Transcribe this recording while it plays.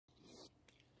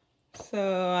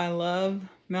So I love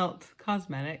Melt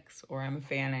Cosmetics, or I'm a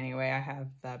fan anyway. I have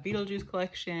the Beetlejuice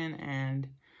collection, and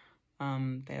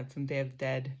they have some Day of the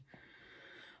Dead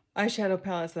eyeshadow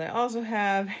palettes that I also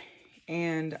have.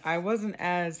 And I wasn't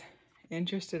as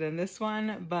interested in this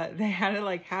one, but they had it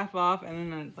like half off,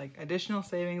 and then like additional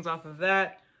savings off of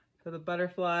that for the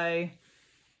butterfly.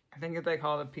 I think they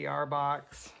call it a PR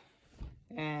box.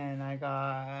 And I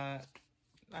got,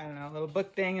 I don't know, a little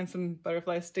book thing and some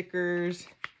butterfly stickers.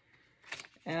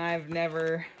 And I've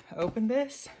never opened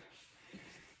this.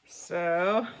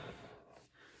 So,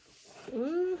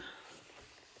 ooh,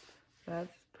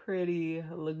 that's pretty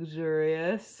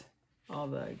luxurious. All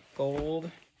the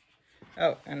gold.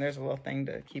 Oh, and there's a little thing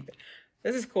to keep it.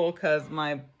 This is cool because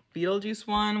my Beetlejuice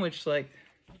one, which like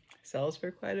sells for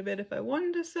quite a bit, if I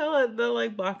wanted to sell it, the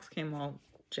like box came all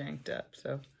janked up.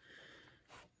 So,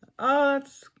 oh,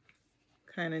 that's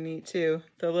kind of neat too.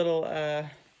 The little,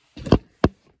 I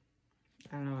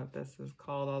don't know what this is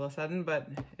called all of a sudden, but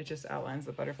it just outlines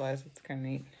the butterflies. It's kind of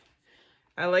neat.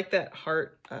 I like that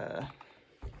heart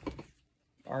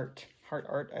art. I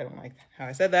don't like how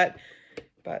I said that,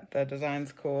 but the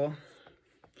design's cool.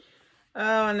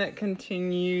 Oh, and it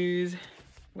continues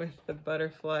with the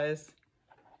butterflies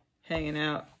hanging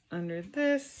out under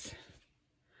this.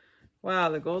 Wow,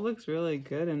 the gold looks really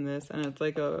good in this, and it's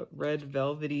like a red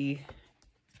velvety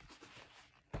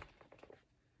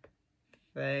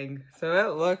thing. So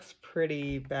it looks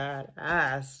pretty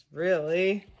badass,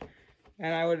 really.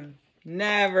 And I would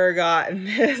never gotten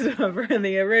this for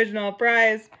the original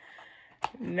price.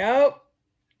 Nope.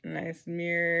 Nice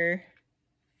mirror.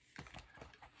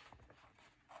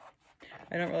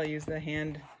 I don't really use the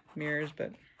hand mirrors,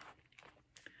 but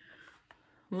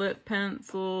lip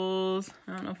pencils.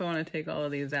 I don't know if I want to take all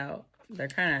of these out. They're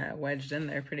kind of wedged in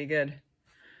there pretty good.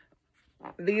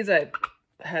 These I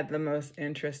had the most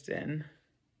interest in.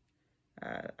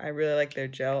 I really like their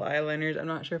gel eyeliners. I'm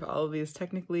not sure if all of these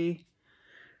technically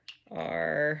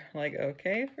are like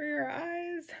okay for your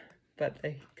eyes, but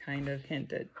they kind of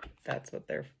hinted that's what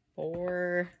they're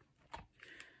for.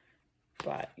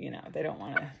 But, you know, they don't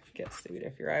want to get sued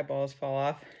if your eyeballs fall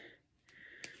off.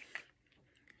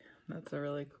 That's a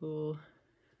really cool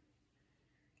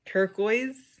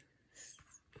turquoise,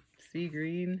 sea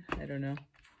green, I don't know.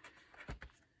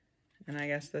 And I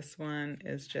guess this one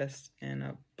is just in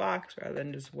a box rather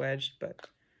than just wedged, but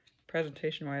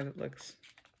presentation-wise, it looks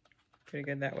pretty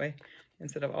good that way,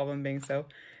 instead of all of them being so.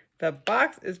 The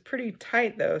box is pretty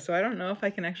tight, though, so I don't know if I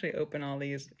can actually open all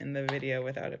these in the video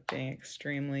without it being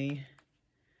extremely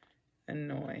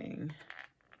annoying.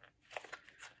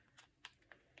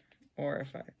 Or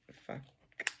if I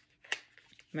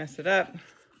mess it up.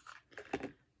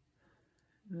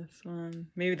 This one,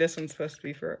 maybe this one's supposed to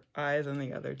be for eyes and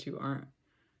the other two aren't,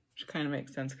 which kind of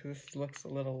makes sense because this looks a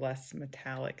little less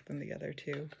metallic than the other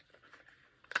two.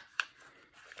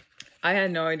 I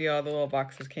had no idea all the little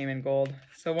boxes came in gold.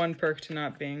 So one perk to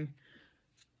not being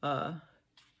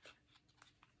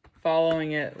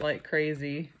following it like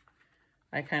crazy,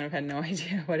 I kind of had no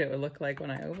idea what it would look like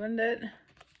when I opened it.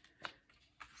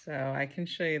 So I can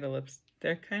show you the lips.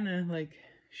 They're kind of like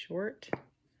short.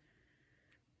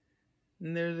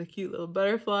 And there's a cute little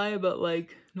butterfly, but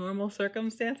like normal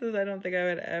circumstances, I don't think I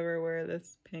would ever wear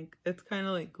this pink. It's kind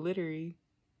of like glittery.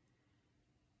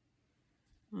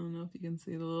 I don't know if you can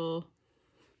see the little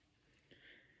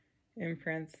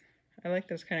imprints. I like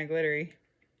this kind of glittery.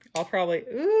 I'll probably,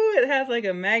 ooh, it has like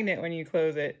a magnet when you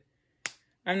close it.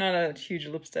 I'm not a huge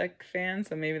lipstick fan,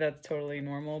 so maybe that's totally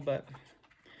normal, but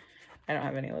I don't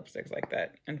have any lipsticks like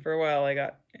that. And for a while I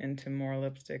got into more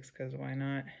lipsticks because why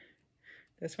not?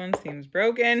 This one seems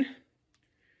broken.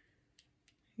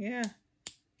 Yeah.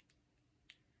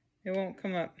 It won't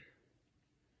come up.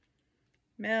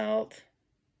 Melt.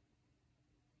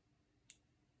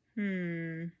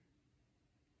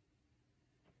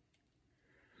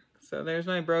 So there's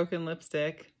my broken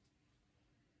lipstick.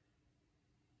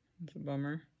 It's a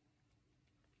bummer.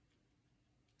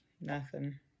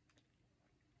 Nothing.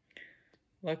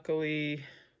 Luckily,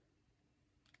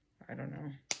 I don't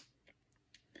know.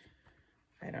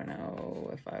 I don't know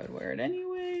if I would wear it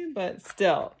anyway, but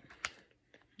still,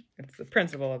 it's the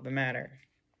principle of the matter.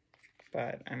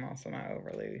 But I'm also not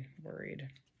overly worried.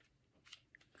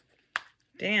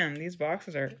 Damn, these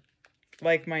boxes are,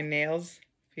 like, my nails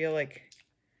feel like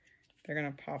they're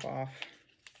gonna pop off.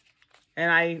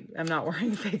 And I am not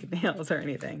wearing fake nails or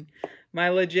anything. My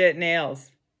legit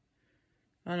nails.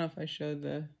 I don't know if I showed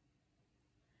the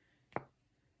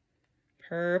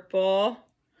purple.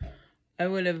 I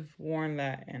would have worn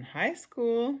that in high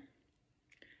school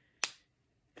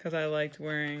because I liked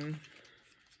wearing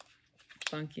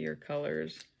funkier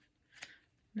colors.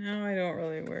 No, I don't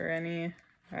really wear any.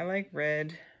 I like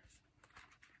red.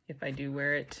 If I do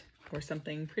wear it or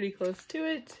something pretty close to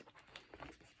it.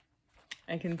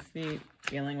 I can see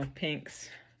dealing with pinks,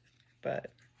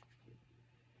 but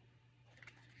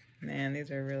man,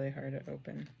 these are really hard to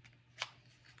open.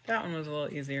 That one was a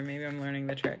little easier. Maybe I'm learning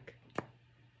the trick.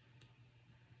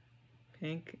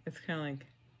 Pink, it's kind of like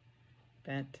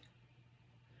bent.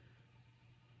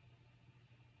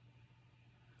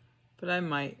 But I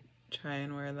might try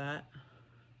and wear that.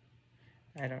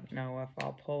 I don't know if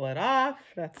I'll pull it off.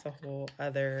 That's a whole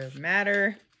other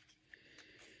matter.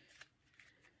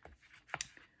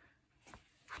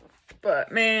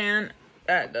 But man,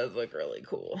 that does look really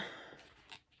cool.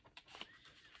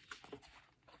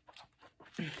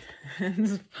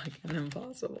 It's fucking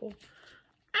impossible.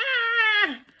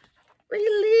 Ah!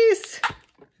 Release!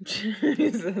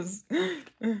 Jesus.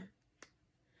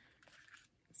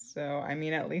 So, I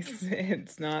mean, at least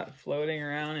it's not floating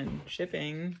around and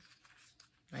shipping,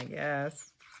 I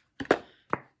guess.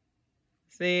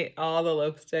 See, all the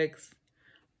lipsticks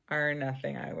are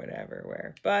nothing I would ever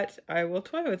wear. But I will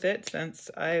toy with it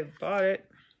since I bought it.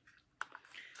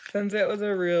 Since it was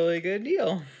a really good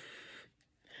deal.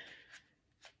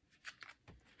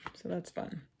 So that's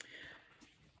fun.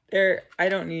 I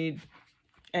don't need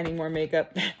any more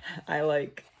makeup. I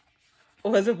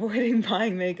was avoiding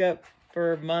buying makeup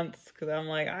for months because I'm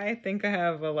like, I think I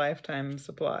have a lifetime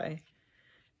supply.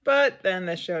 But then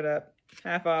this showed up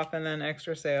half off and then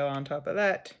extra sale on top of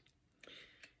that.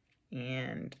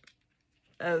 And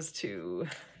that was too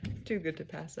good to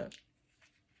pass up.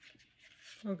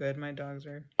 Oh good, my dogs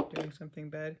are doing something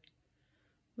bad.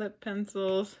 Lip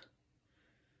pencils.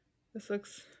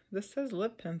 This says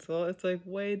lip pencil. It's like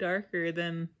way darker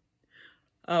than,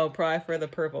 oh, probably for the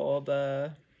purple,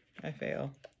 I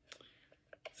fail.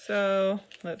 So,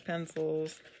 lip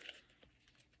pencils.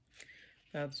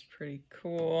 That's pretty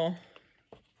cool.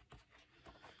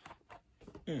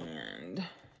 And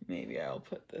maybe I'll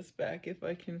put this back if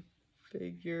I can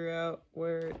figure out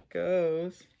where it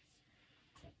goes.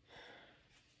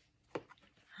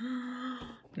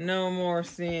 No more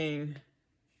seeing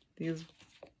these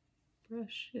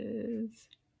brushes.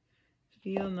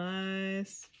 Feel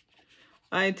nice.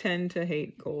 I tend to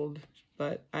hate gold,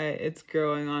 but it's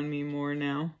growing on me more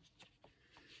now.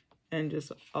 And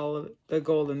just all of the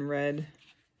gold and red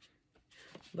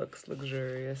looks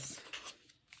luxurious.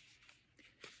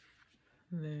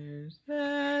 There's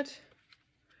that.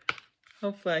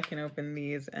 Hopefully I can open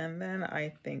these, and then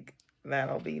I think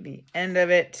that'll be the end of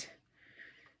it.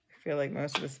 I feel like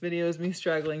most of this video is me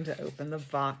struggling to open the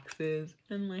boxes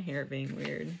and my hair being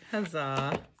weird.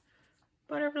 Huzzah.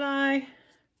 Butterfly.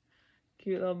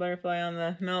 Cute little butterfly on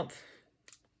the Melt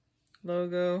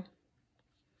logo.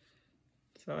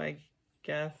 So I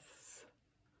guess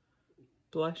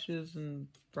blushes and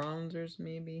bronzers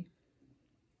maybe.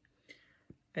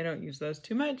 I don't use those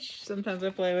too much. Sometimes I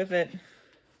play with it,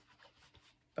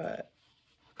 but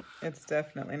it's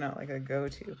definitely not like a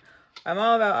go-to. I'm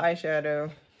all about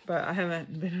eyeshadow, but I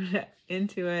haven't been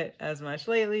into it as much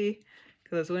lately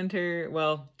because it's winter.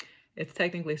 Well, it's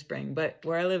technically spring, but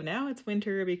where I live now, it's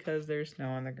winter because there's snow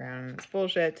on the ground and it's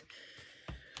bullshit.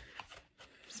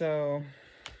 So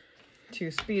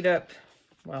to speed up,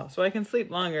 well, so I can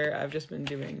sleep longer, I've just been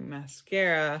doing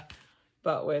mascara,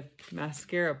 but with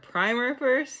mascara primer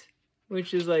first,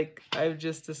 which is like, I've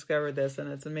just discovered this and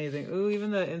it's amazing. Ooh,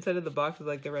 even the inside of the box is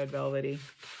like the red velvety.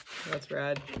 That's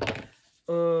rad.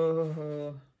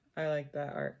 Oh, I like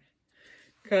that art.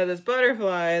 Because it's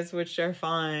butterflies, which are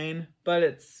fine, but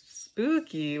it's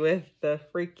spooky with the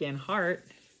freaking heart.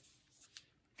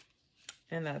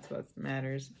 And that's what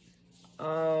matters.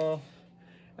 Oh,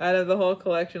 out of the whole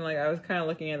collection, like I was kind of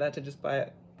looking at that to just buy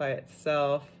it by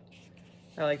itself.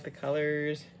 I like the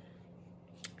colors,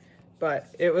 but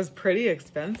it was pretty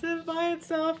expensive by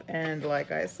itself. And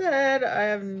like I said, I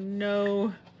have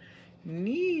no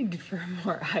need for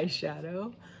more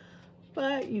eyeshadow,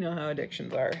 but you know how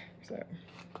addictions are, so.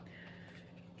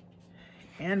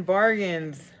 And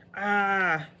bargains.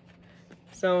 Ah,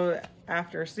 so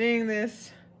after seeing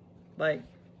this, like,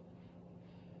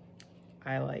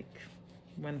 I like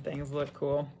when things look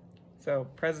cool. So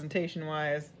presentation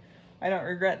wise, I don't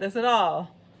regret this at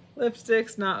all.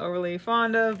 Lipsticks, not overly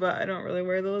fond of, but I don't really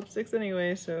wear the lipsticks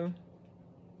anyway, so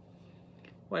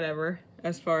whatever.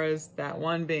 As far as that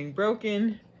one being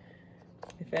broken,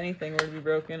 if anything were to be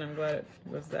broken, I'm glad it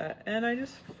was that. And I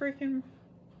just freaking,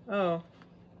 oh,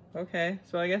 okay.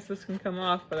 So I guess this can come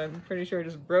off, but I'm pretty sure I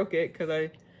just broke it because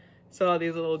I saw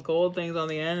these little gold things on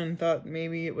the end and thought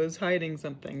maybe it was hiding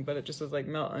something, but it just was like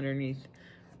melt underneath.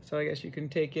 So I guess you can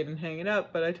take it and hang it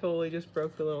up, but I totally just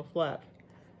broke the little flap.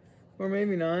 Or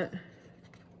maybe not.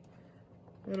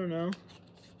 I don't know.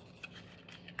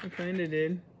 I kinda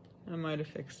did. I might have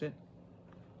fixed it.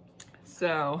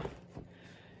 So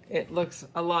it looks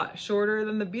a lot shorter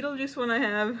than the Beetlejuice one I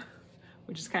have,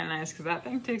 which is kind of nice because that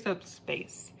thing takes up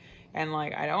space. And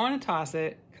like, I don't want to toss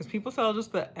it because people sell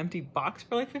just the empty box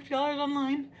for like $50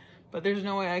 online, but there's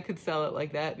no way I could sell it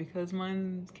like that because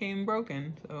mine came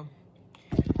broken, so.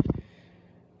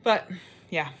 But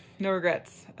yeah, no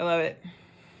regrets. I love it.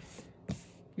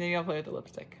 Maybe I'll play with the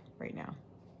lipstick right now.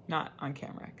 Not on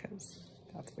camera because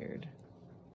that's weird.